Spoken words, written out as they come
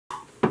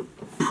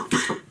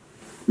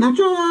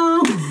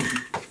Nacho!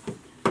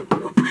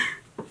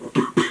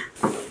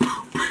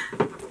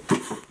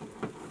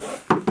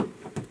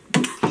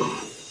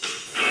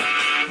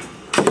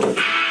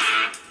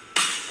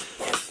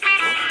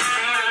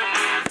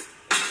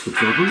 The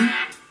government?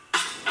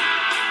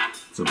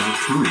 It's about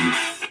time.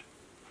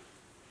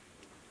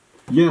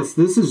 Yes,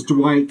 this is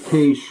Dwight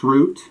K.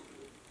 Schrute.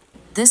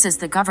 This is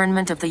the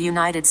government of the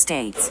United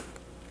States.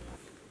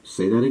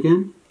 Say that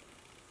again?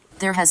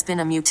 There has been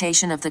a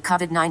mutation of the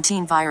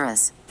COVID-19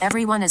 virus.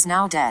 Everyone is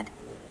now dead.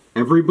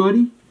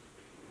 Everybody?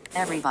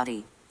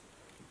 Everybody.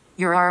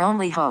 You're our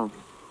only hope.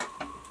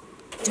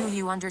 Do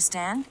you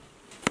understand?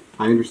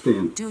 I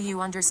understand. Do you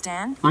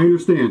understand? I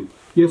understand.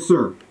 Yes,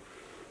 sir.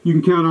 You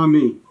can count on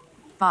me.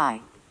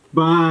 Bye.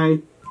 Bye.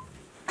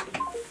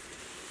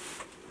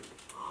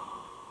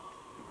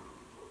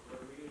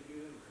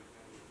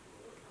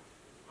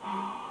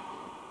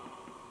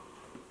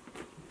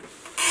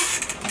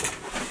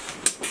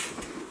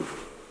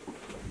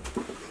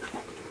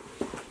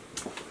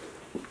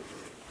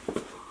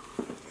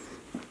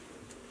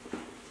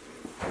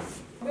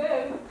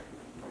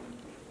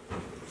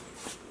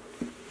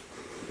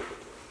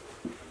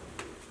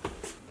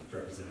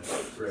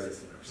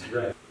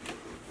 Right.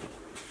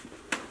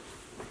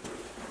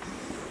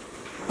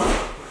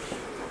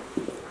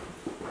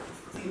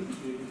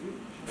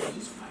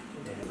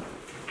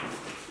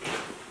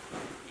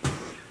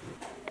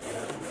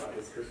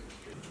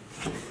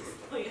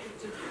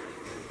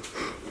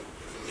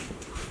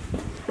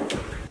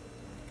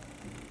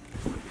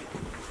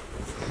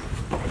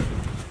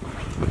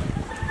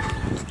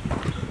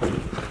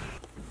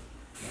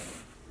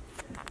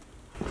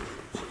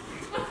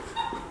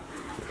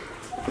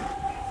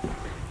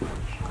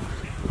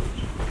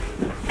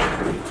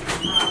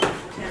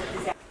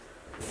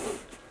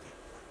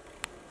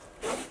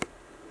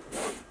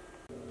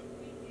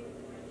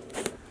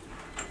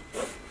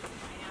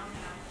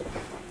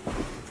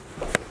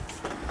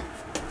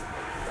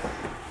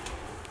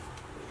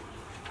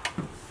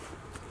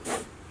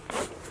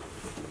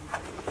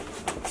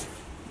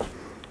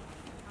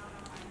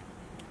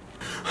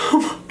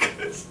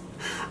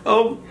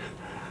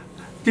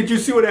 Did you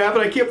see what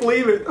happened? I can't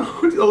believe it.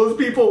 All those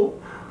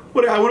people,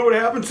 I wonder what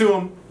happened to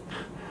them.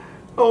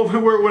 Oh,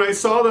 when I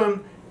saw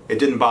them, it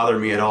didn't bother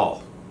me at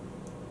all.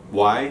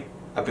 Why?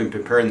 I've been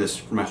preparing this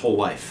for my whole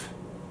life.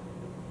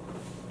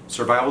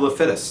 Survival of the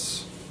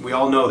fittest. We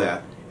all know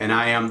that. And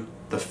I am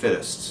the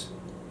fittest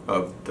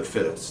of the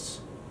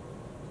fittest.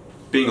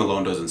 Being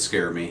alone doesn't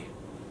scare me.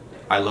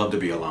 I love to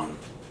be alone.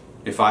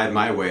 If I had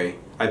my way,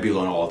 I'd be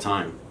alone all the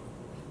time.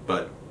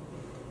 But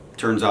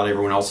turns out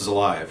everyone else is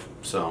alive,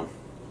 so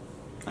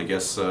I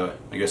guess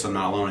I'm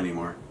not alone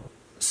anymore.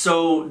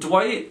 So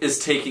Dwight is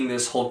taking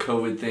this whole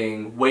COVID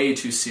thing way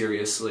too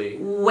seriously.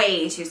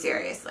 Way too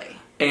seriously.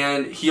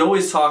 And he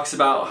always talks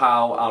about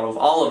how out of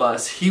all of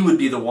us, he would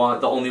be the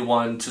only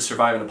one to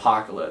survive an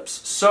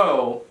apocalypse.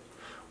 So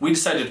we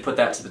decided to put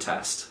that to the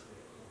test.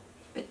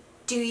 But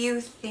do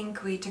you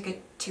think we took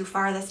it too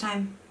far this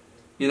time?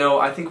 You know,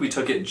 I think we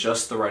took it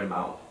just the right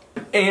amount.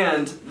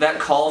 And that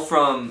call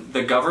from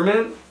the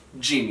government,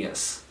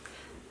 genius.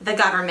 The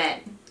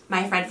government.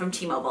 My friend from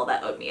T-Mobile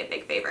that owed me a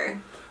big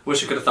favor.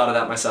 Wish I could have thought of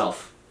that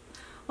myself.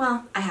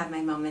 Well, I have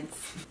my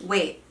moments.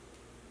 Wait,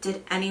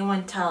 did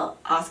anyone tell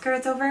Oscar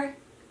it's over?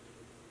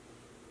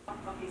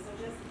 Okay, so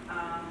just,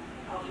 I'll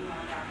email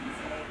back and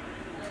say,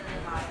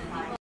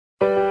 bye.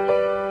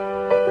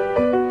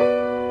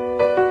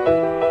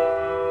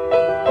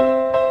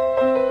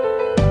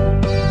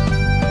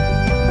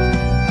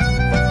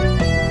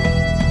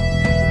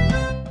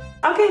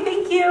 Okay,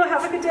 thank you.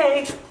 Have a good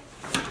day.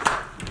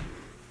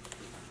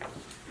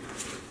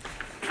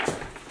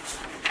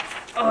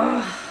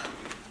 Ugh.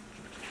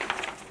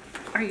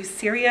 Are you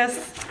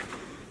serious?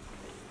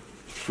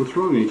 What's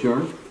wrong,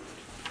 HR?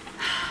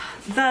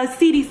 The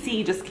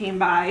CDC just came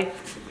by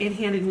and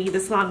handed me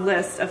this long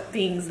list of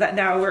things that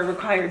now we're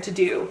required to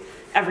do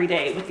every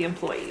day with the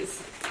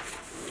employees.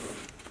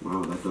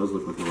 Wow, that does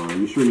look like a lot. Are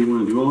you sure you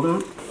want to do all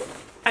that?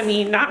 I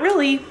mean, not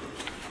really.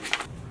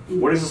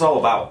 What is this all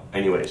about,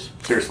 anyways?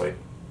 Seriously.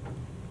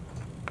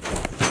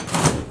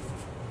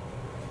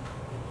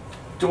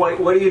 Dwight,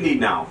 what do you need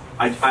now?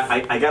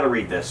 I gotta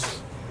read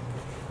this.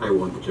 I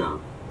want the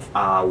job.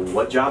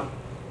 What job?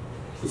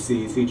 The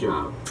CDC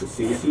job. The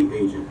CDC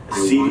agent.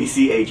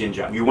 CDC agent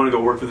job. You want to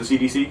go work for the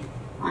CDC?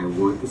 I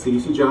want the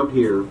CDC job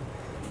here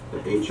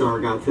that HR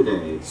got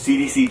today.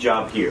 CDC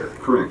job here.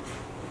 Correct.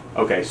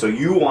 Okay, so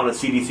you want a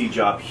CDC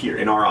job here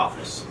in our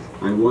office?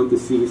 I want the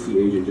CDC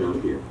agent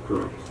job here.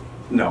 Correct.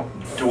 No,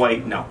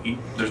 Dwight. No,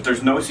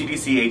 there's no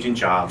CDC agent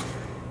job.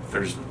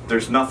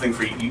 There's nothing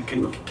for you.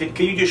 Can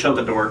you just shut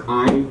the door?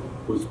 I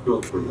was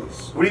built for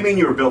this. What do you mean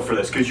you were built for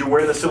this? Because you're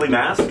wearing the silly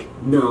mask?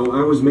 No,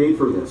 I was made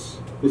for this.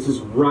 This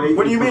is right.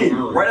 What do you mean?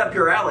 Alley. Right up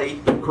your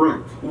alley?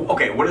 Correct.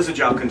 Okay, what does the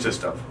job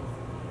consist of?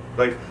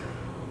 Like,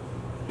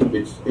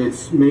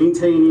 it's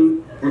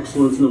maintaining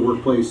excellence in the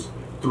workplace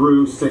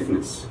through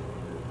sickness.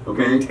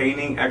 Okay.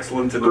 Maintaining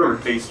excellence in the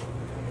workplace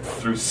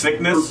through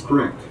sickness?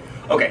 Correct.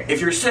 Okay,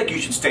 if you're sick, you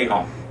should stay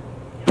home.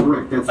 Correct.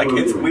 Correct. That's Like what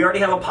I'm it's, doing. we already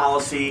have a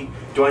policy.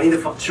 Do I need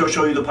to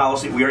show you the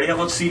policy? We already have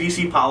a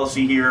CDC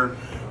policy here.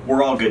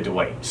 We're all good to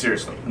wait.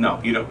 Seriously,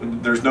 no, you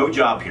don't. There's no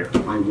job here.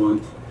 I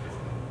want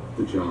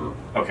the job.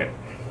 Okay.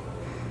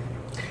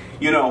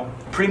 You know,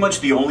 pretty much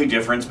the only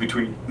difference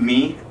between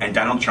me and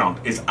Donald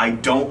Trump is I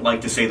don't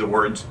like to say the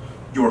words,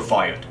 "You're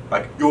fired."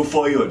 Like, "You're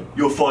fired.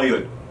 You're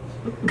fired."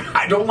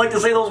 I don't like to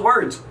say those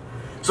words.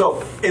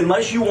 So,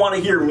 unless you want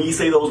to hear me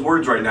say those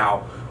words right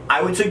now,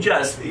 I would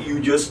suggest that you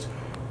just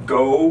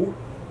go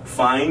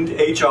find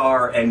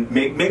HR and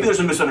maybe there's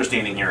a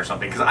misunderstanding here or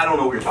something, because I don't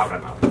know what you're talking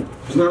about.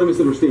 There's not a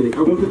misunderstanding.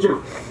 I want the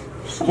job.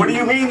 What do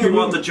you mean you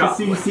want the job?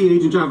 The CDC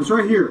agent job. It's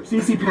right here.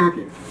 CDC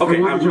packet. Okay, I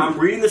want the job. I'm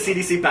reading the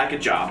CDC packet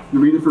job. You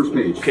read the first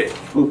page. Okay.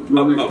 Oh,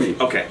 no, next okay.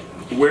 page. Okay.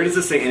 Where does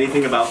it say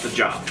anything about the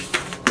job?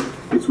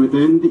 It's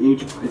within the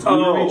HR. It's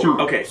under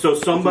HR. Okay. So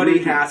somebody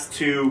has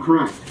to.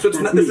 Correct. So it's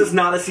not, this is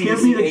not a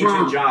CDC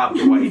agent job,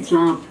 Give me Dwight. the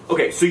job.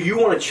 Okay. So you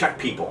want to check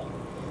people.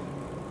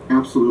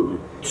 Absolutely.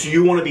 So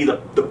you want to be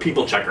the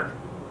people checker.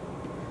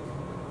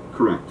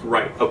 Correct.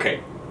 Right.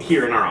 Okay.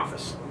 Here in our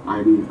office.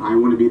 I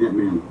want to be that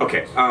man.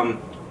 Okay.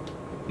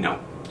 No.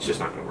 It's just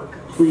not going to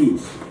work.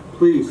 Please.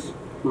 Please.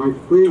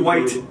 Please.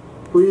 Dwight. Dwight.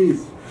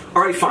 Please.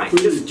 All right. Fine.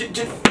 Please.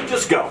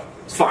 Just go.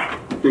 It's fine.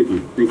 Thank you.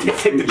 Thank you.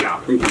 Take the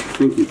job. Thank you.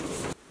 Thank you.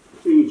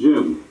 Hey,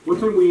 Jim.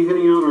 What time were you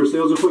heading out on our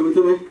sales appointment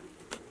today?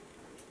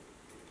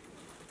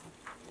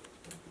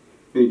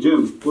 Hey,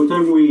 Jim. What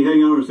time were we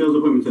heading out on our sales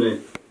appointment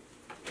today?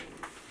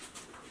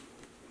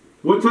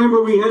 What time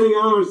were we heading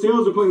out on our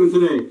sales appointment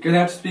today? Gonna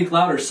have to speak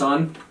louder,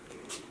 son.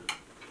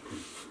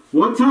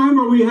 What time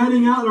are we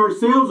heading out on our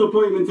sales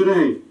appointment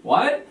today?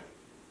 What?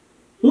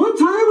 What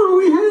time are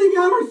we heading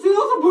out on our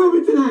sales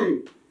appointment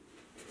today?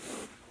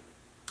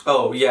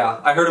 Oh, yeah,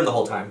 I heard him the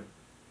whole time.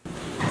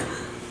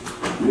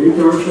 Did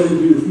HR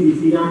send you the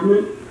CDC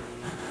document?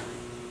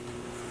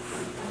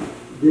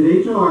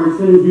 Did HR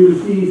send you the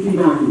CDC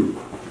document?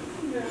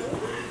 No.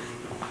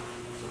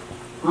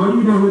 How do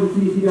you not have the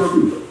CDC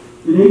document?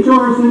 Did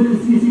HR send you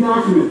the CDC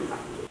document?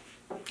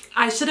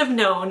 I should have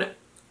known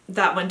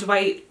that when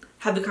Dwight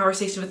had the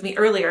conversation with me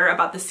earlier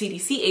about the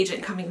CDC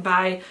agent coming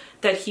by,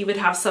 that he would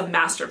have some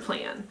master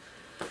plan.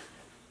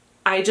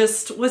 I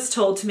just was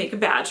told to make a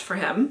badge for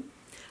him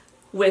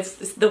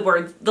with the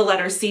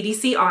letter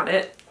CDC on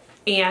it,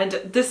 and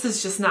this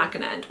is just not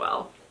going to end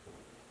well.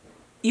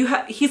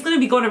 He's going to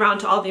be going around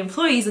to all the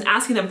employees and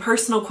asking them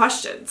personal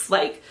questions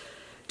like,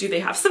 do they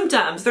have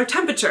symptoms, their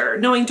temperature,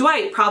 knowing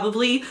Dwight,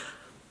 probably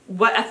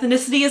what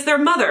ethnicity is their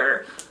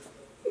mother,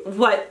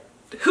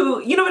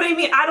 who, you know what I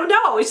mean? I don't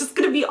know. It's just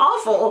going to be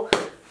awful.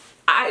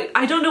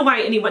 I don't know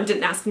why anyone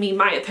didn't ask me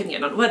my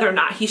opinion on whether or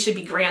not he should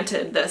be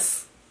granted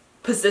this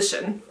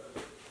position.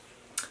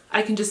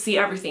 I can just see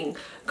everything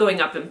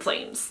going up in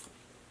flames.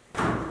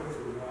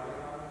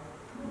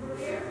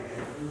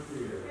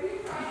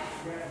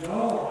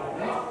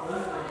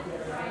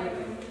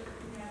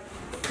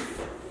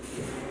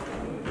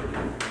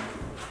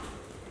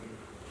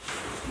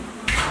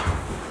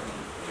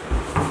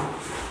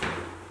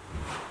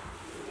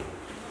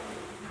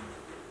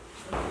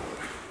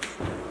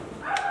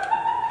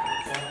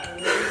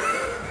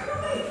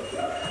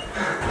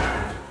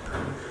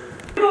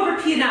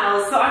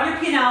 P&L. So on your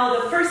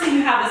P&L, the first thing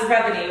you have is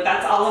revenue.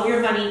 That's all of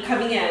your money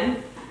coming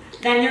in.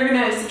 Then you're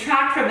going to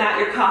subtract from that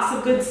your cost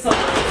of goods sold.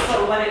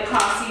 So what it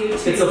costs you to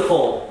It's a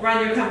pull.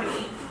 run your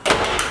company.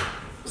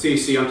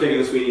 CC, I'm taking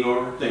this meeting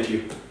over. Thank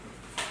you.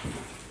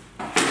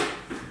 All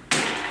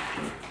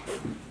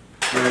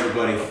right,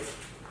 everybody.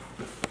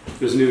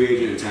 There's a new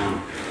agent in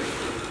town.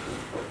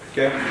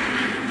 Okay?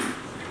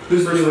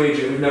 Who's the new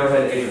agent? We've never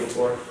had an agent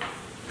before.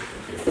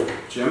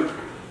 Jim?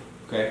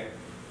 Okay.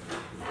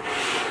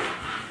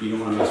 You don't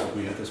want to mess with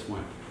me at this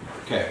point.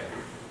 Okay.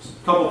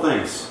 A couple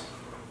things.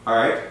 All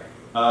right.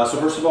 So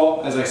first of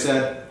all, as I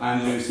said, I'm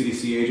the new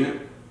CDC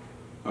agent.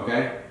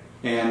 Okay.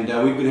 And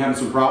we've been having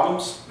some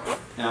problems,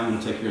 and I'm going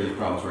to take care of these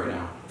problems right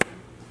now.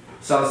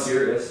 Sounds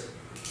serious.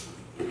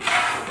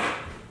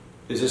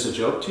 Is this a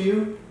joke to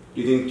you?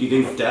 Do you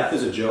think death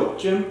is a joke,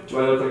 Jim? Do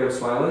I look like I'm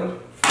smiling?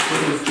 I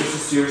think it's just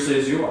as seriously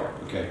as you are.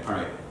 Okay. All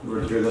right.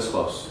 You're this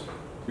close.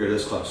 You're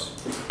this close.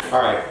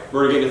 All right.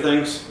 We're going to get to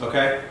things.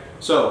 Okay.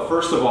 So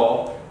first of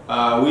all,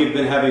 we've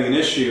been having an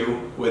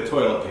issue with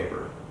toilet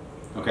paper.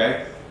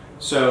 Okay.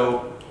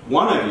 So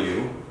one of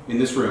you in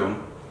this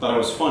room thought it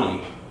was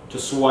funny to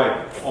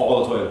swipe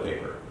all the toilet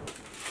paper.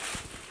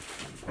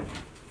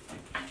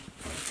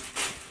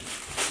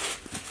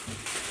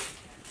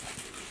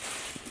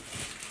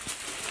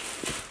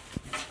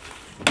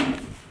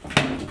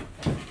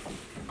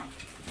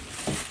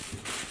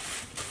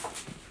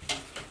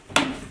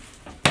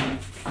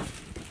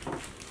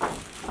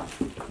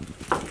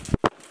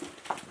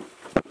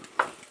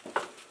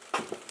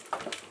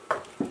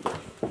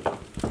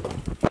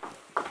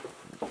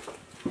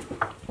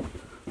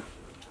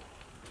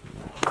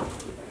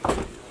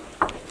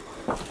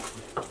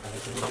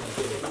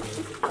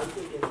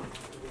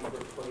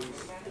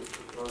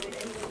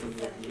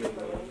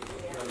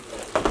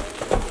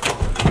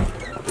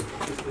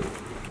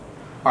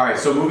 All right,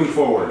 so moving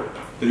forward,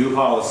 the new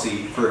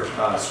policy for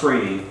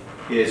screening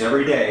is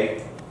every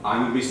day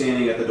I'm going to be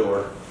standing at the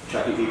door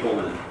checking people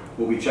in.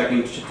 We'll be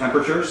checking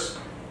temperatures,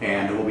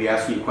 and we'll be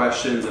asking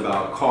questions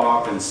about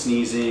cough and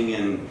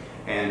sneezing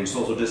and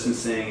social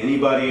distancing.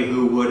 Anybody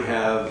who would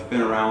have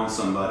been around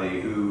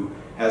somebody who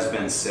has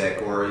been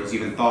sick or has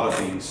even thought of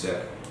being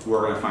sick, we're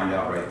going to find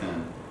out right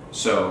then.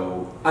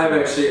 So I have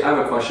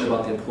a question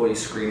about the employee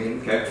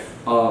screening. Okay.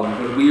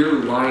 When we're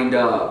lined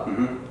up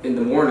in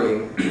the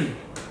morning,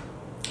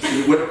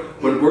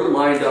 when we're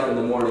lined up in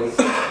the morning, it's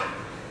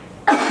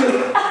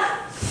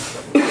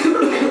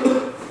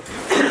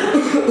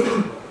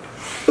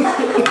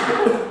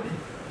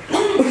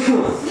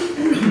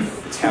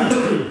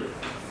happening.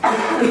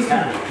 It's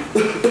happening.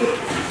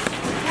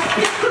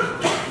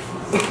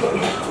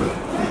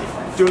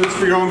 Do this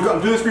for your own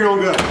good. Do this for your own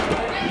good.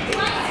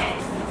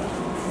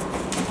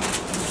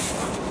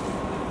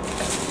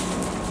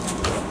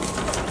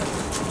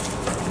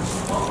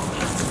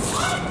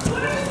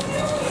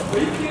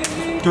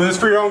 Do this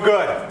for your own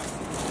good.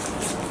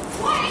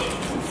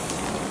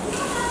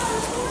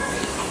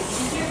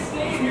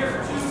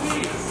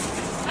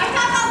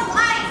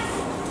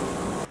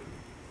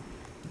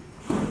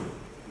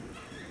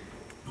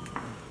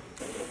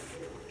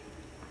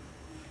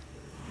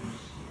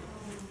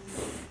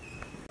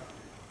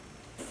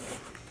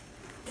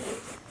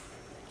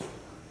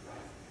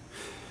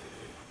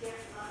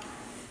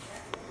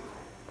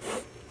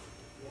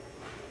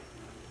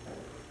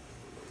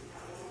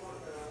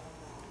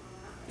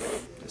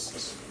 This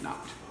is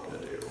not gonna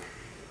do.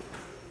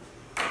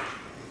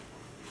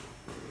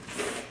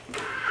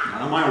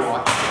 Not on my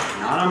watch.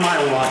 Not on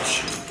my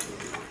watch.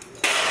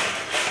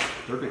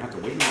 They're gonna have to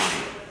wait in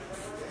line.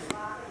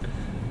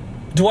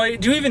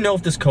 Dwight, do you even know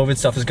if this COVID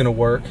stuff is gonna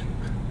work?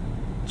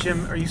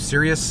 Jim, are you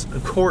serious?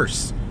 Of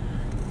course.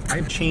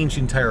 I've changed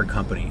the entire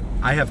company.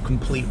 I have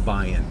complete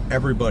buy-in.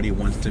 Everybody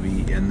wants to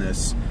be in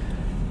this.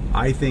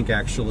 I think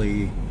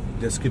actually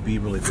this could be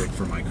really big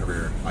for my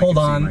career. Hold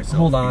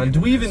on. Do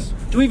we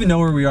even know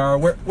where we are?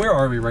 Where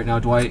are we right now,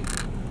 Dwight?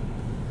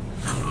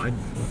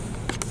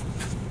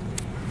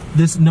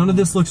 None of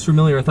this looks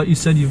familiar. I thought you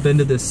said you've been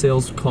to this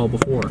sales call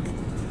before.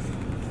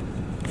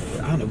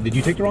 I don't know. Did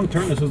you take the wrong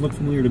turn? This doesn't look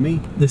familiar to me.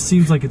 This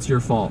seems like it's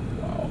your fault.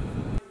 Wow.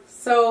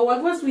 So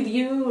what was with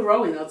you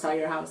rowing outside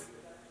your house?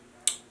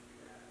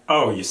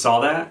 Oh, you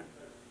saw that?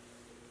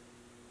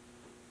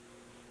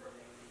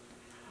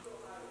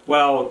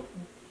 Well,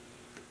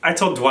 I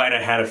told Dwight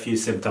I had a few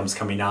symptoms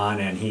coming on,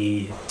 and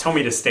he told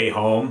me to stay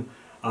home.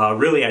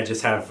 Really, I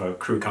just have a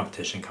crew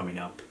competition coming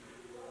up.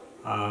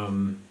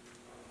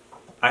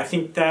 I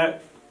think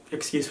that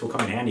excuse will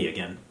come in handy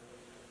again.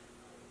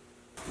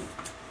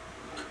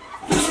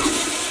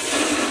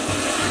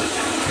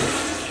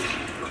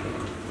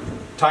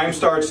 Time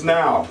starts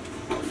now.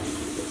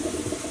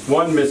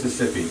 1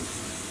 Mississippi,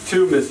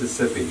 2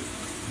 Mississippi,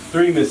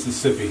 3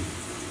 Mississippi,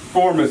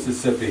 4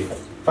 Mississippi,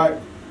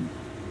 5.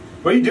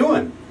 What are you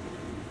doing?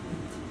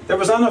 There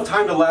was not enough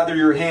time to lather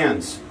your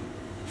hands.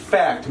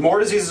 Fact, more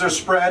diseases are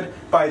spread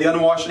by the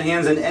unwashed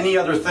hands than any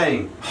other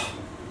thing.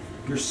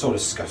 You're so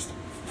disgusting.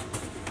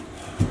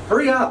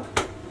 Hurry up.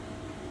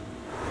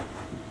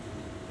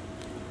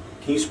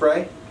 Can you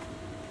spray?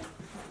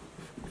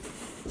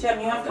 Jim,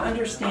 you have to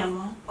understand,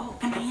 Mom. Oh,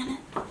 am I in it?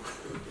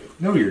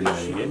 No, you're not.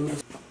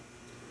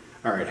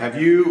 All right,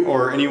 have you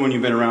or anyone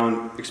you've been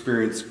around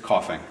experienced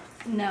coughing?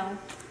 No.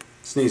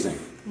 Sneezing?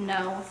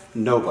 No.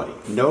 Nobody.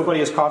 Nobody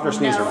has coughed or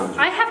sneezed around you?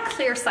 I have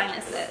clear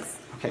sinuses.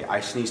 Okay,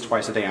 I sneeze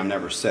twice a day. I'm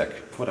never sick.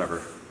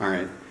 Whatever. All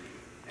right.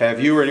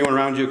 Have you or anyone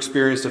around you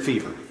experienced a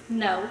fever?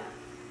 No.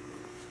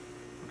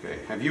 Okay.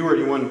 Have you or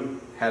anyone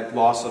had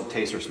loss of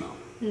taste or smell?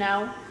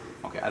 No.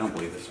 Okay, I don't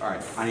believe this. All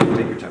right, I need to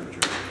take your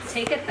temperature.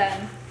 Take it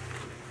then.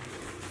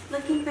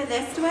 Looking for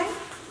this, Dwight?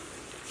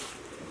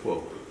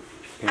 Whoa.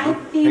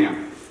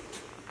 Pam,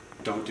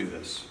 don't do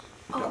this.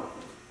 Oh,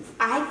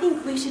 I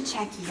think we should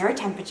check your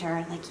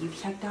temperature like you've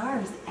checked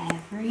ours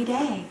every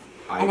day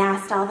and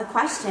asked all the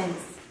questions.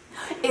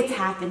 It's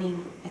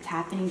happening. It's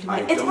happening,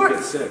 Dwight. I don't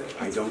get sick.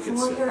 I don't get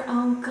sick. For your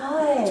own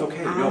good. It's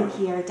okay. I'm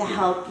here to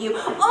help you.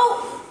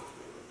 Oh!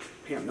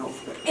 Pam, no.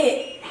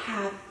 It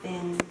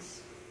happened.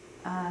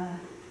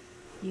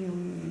 You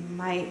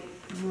might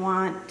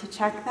want to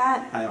check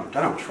that. I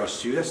don't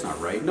trust you. That's not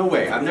right. No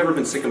way. I've never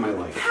been sick in my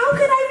life. How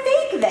could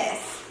I fake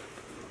this?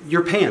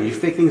 You're Pam. You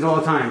fake things all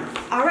the time.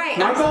 All right.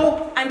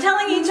 Michael? I'm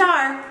telling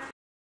HR.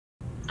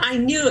 I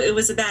knew it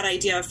was a bad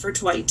idea for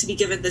Dwight to be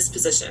given this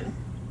position.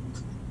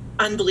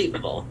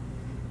 Unbelievable.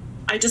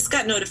 I just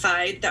got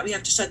notified that we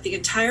have to shut the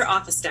entire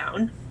office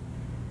down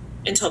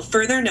until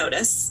further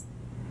notice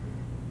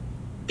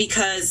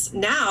because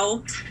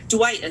now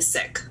Dwight is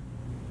sick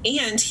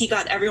and he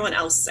got everyone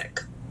else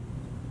sick.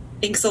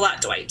 Thanks a lot,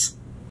 Dwight.